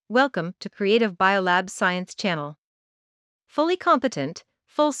Welcome to Creative Biolab's Science Channel. Fully competent,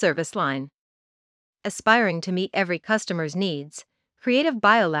 full service line. Aspiring to meet every customer's needs, Creative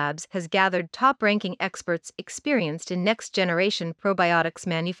Biolabs has gathered top-ranking experts experienced in next-generation probiotics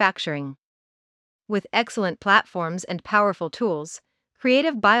manufacturing. With excellent platforms and powerful tools,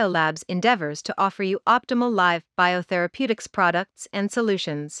 Creative Biolabs endeavors to offer you optimal live biotherapeutics products and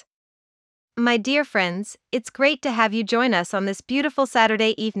solutions. My dear friends, it's great to have you join us on this beautiful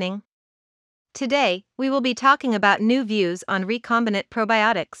Saturday evening. Today, we will be talking about new views on recombinant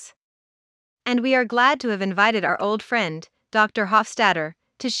probiotics. And we are glad to have invited our old friend, Dr. Hofstadter,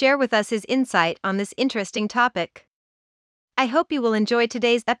 to share with us his insight on this interesting topic. I hope you will enjoy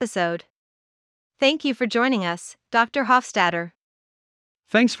today's episode. Thank you for joining us, Dr. Hofstadter.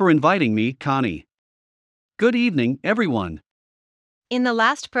 Thanks for inviting me, Connie. Good evening, everyone. In the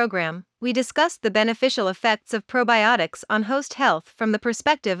last program, we discussed the beneficial effects of probiotics on host health from the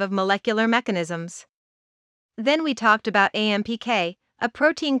perspective of molecular mechanisms. Then we talked about AMPK, a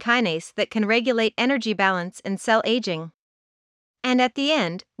protein kinase that can regulate energy balance and cell aging. And at the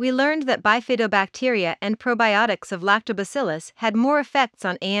end, we learned that bifidobacteria and probiotics of lactobacillus had more effects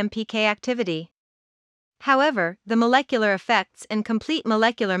on AMPK activity. However, the molecular effects and complete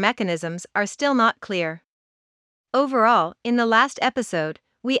molecular mechanisms are still not clear. Overall, in the last episode,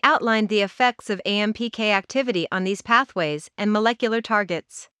 we outlined the effects of AMPK activity on these pathways and molecular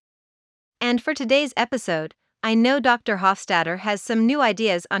targets. And for today's episode, I know Dr. Hofstadter has some new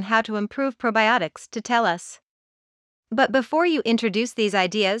ideas on how to improve probiotics to tell us. But before you introduce these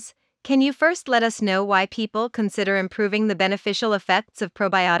ideas, can you first let us know why people consider improving the beneficial effects of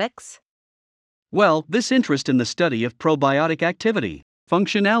probiotics? Well, this interest in the study of probiotic activity,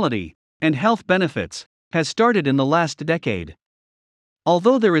 functionality, and health benefits has started in the last decade.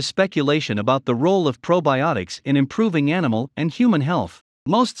 Although there is speculation about the role of probiotics in improving animal and human health,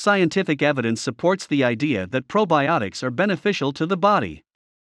 most scientific evidence supports the idea that probiotics are beneficial to the body.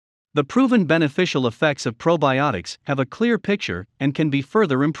 The proven beneficial effects of probiotics have a clear picture and can be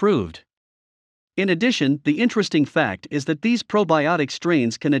further improved. In addition, the interesting fact is that these probiotic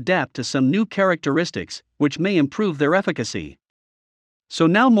strains can adapt to some new characteristics, which may improve their efficacy. So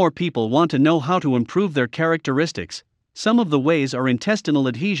now more people want to know how to improve their characteristics. Some of the ways are intestinal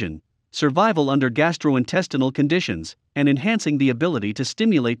adhesion, survival under gastrointestinal conditions, and enhancing the ability to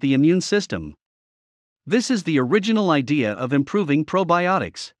stimulate the immune system. This is the original idea of improving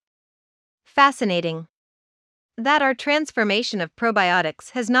probiotics. Fascinating. That our transformation of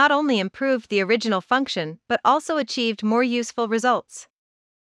probiotics has not only improved the original function but also achieved more useful results.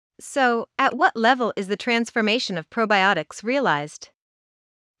 So, at what level is the transformation of probiotics realized?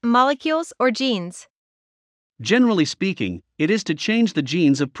 Molecules or genes? Generally speaking, it is to change the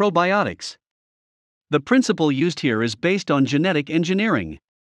genes of probiotics. The principle used here is based on genetic engineering.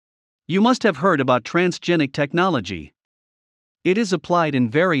 You must have heard about transgenic technology. It is applied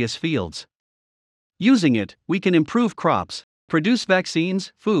in various fields. Using it, we can improve crops, produce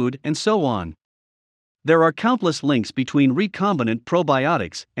vaccines, food, and so on. There are countless links between recombinant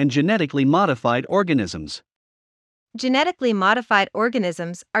probiotics and genetically modified organisms. Genetically modified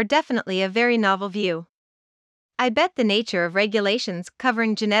organisms are definitely a very novel view. I bet the nature of regulations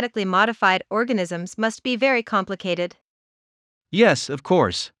covering genetically modified organisms must be very complicated. Yes, of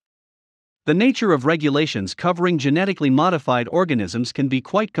course. The nature of regulations covering genetically modified organisms can be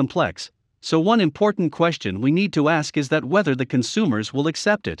quite complex, so one important question we need to ask is that whether the consumers will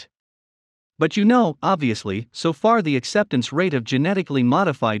accept it. But obviously, so far the acceptance rate of genetically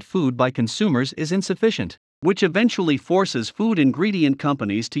modified food by consumers is insufficient, which eventually forces food ingredient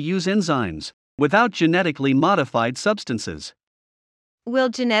companies to use enzymes without genetically modified substances. Will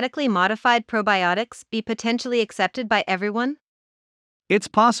genetically modified probiotics be potentially accepted by everyone? It's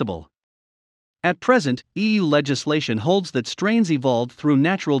possible. At present, EU legislation holds that strains evolved through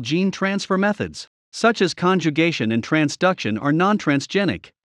natural gene transfer methods, such as conjugation and transduction, are non-transgenic.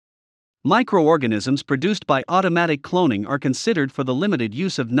 Microorganisms produced by automatic cloning are considered for the limited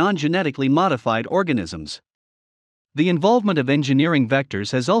use of non-genetically modified organisms. The involvement of engineering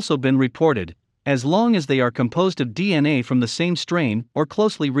vectors has also been reported, as long as they are composed of DNA from the same strain or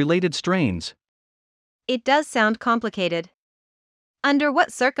closely related strains. It does sound complicated. Under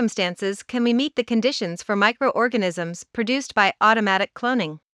what circumstances can we meet the conditions for microorganisms produced by automatic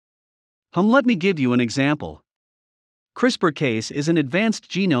cloning? Let me give you an example. CRISPR-Cas is an advanced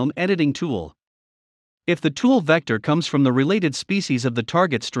genome editing tool. If the tool vector comes from the related species of the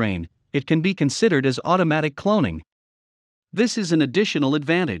target strain, it can be considered as automatic cloning. This is an additional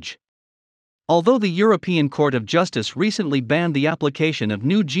advantage. Although the European Court of Justice recently banned the application of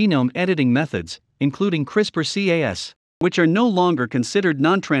new genome editing methods, including CRISPR-Cas, which are no longer considered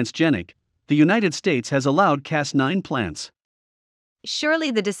non-transgenic, the United States has allowed Cas9 plants. Surely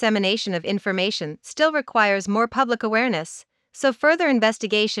the dissemination of information still requires more public awareness, so further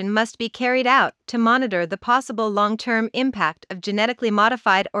investigation must be carried out to monitor the possible long-term impact of genetically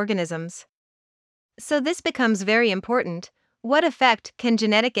modified organisms. So this becomes very important. What effect can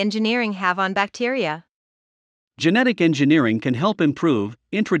genetic engineering have on bacteria? Genetic engineering can help improve,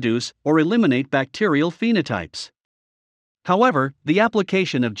 introduce, or eliminate bacterial phenotypes. However, the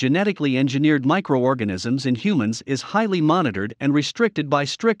application of genetically engineered microorganisms in humans is highly monitored and restricted by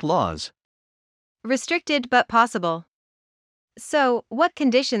strict laws. Restricted but possible. So, what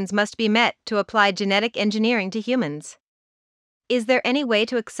conditions must be met to apply genetic engineering to humans? Is there any way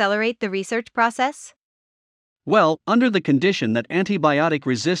to accelerate the research process? Well, under the condition that antibiotic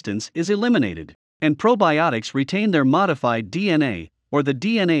resistance is eliminated, and probiotics retain their modified DNA, or the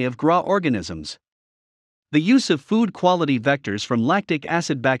DNA of GRA organisms. The use of food quality vectors from lactic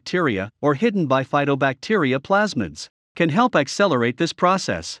acid bacteria or hidden bifidobacteria plasmids can help accelerate this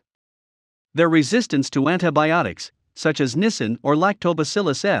process. Their resistance to antibiotics, such as nisin or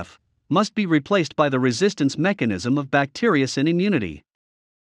lactobacillus F, must be replaced by the resistance mechanism of bacteriocin immunity.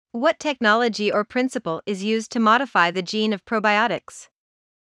 What technology or principle is used to modify the gene of probiotics?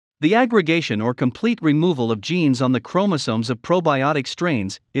 The aggregation or complete removal of genes on the chromosomes of probiotic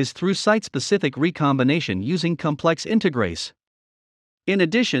strains is through site-specific recombination using complex integrase. In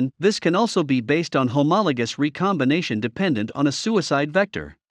addition, this can also be based on homologous recombination dependent on a suicide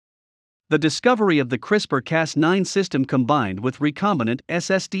vector. The discovery of the CRISPR-Cas9 system combined with recombinant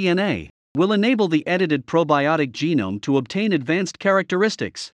ssDNA will enable the edited probiotic genome to obtain advanced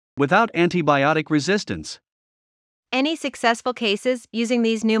characteristics without antibiotic resistance. Any successful cases using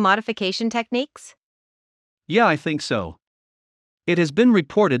these new modification techniques? Yeah, I think so. It has been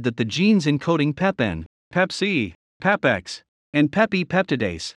reported that the genes encoding PepN, PepC, PepX, and PepE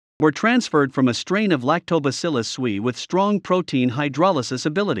peptidase were transferred from a strain of Lactobacillus sui with strong protein hydrolysis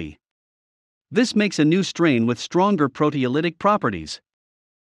ability. This makes a new strain with stronger proteolytic properties.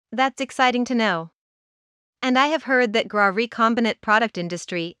 That's exciting to know. And I have heard that GRA recombinant product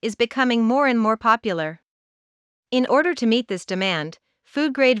industry is becoming more and more popular. In order to meet this demand,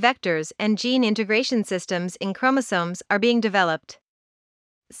 food-grade vectors and gene integration systems in chromosomes are being developed.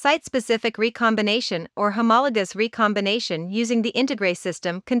 Site-specific recombination or homologous recombination using the integrase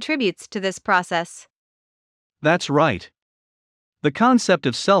system contributes to this process. That's right. The concept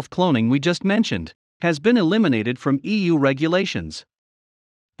of self-cloning we just mentioned has been eliminated from EU regulations.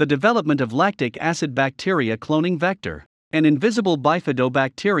 The development of lactic acid bacteria cloning vector, an invisible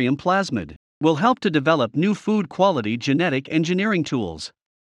bifidobacterium plasmid, will help to develop new food quality genetic engineering tools.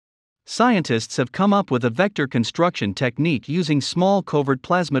 Scientists have come up with a vector construction technique using small covert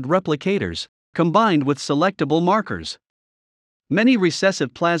plasmid replicators, combined with selectable markers. Many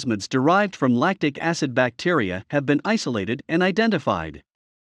recessive plasmids derived from lactic acid bacteria have been isolated and identified.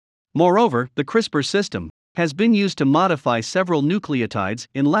 Moreover, the CRISPR system has been used to modify several nucleotides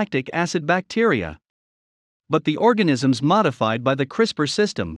in lactic acid bacteria. But the organisms modified by the CRISPR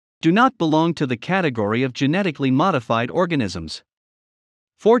system do not belong to the category of genetically modified organisms.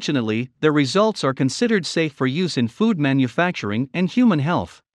 Fortunately, their results are considered safe for use in food manufacturing and human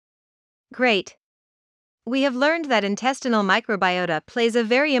health. Great. We have learned that intestinal microbiota plays a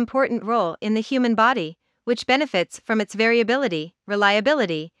very important role in the human body, which benefits from its variability,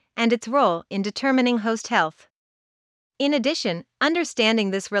 reliability, and its role in determining host health. In addition,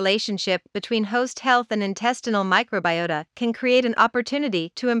 understanding this relationship between host health and intestinal microbiota can create an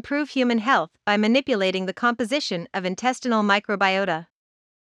opportunity to improve human health by manipulating the composition of intestinal microbiota.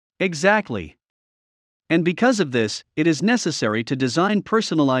 Exactly. And because of this, it is necessary to design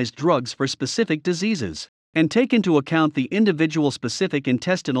personalized drugs for specific diseases and take into account the individual specific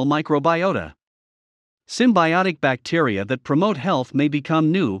intestinal microbiota. Symbiotic bacteria that promote health may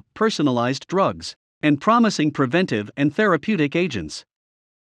become new, personalized drugs and promising preventive and therapeutic agents.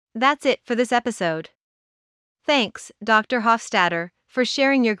 That's it for this episode. Thanks, Dr. Hofstadter, for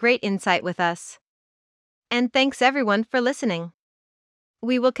sharing your great insight with us. And thanks everyone for listening.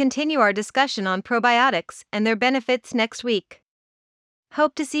 We will continue our discussion on probiotics and their benefits next week.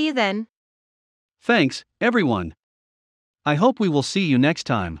 Hope to see you then. Thanks, everyone. I hope we will see you next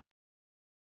time.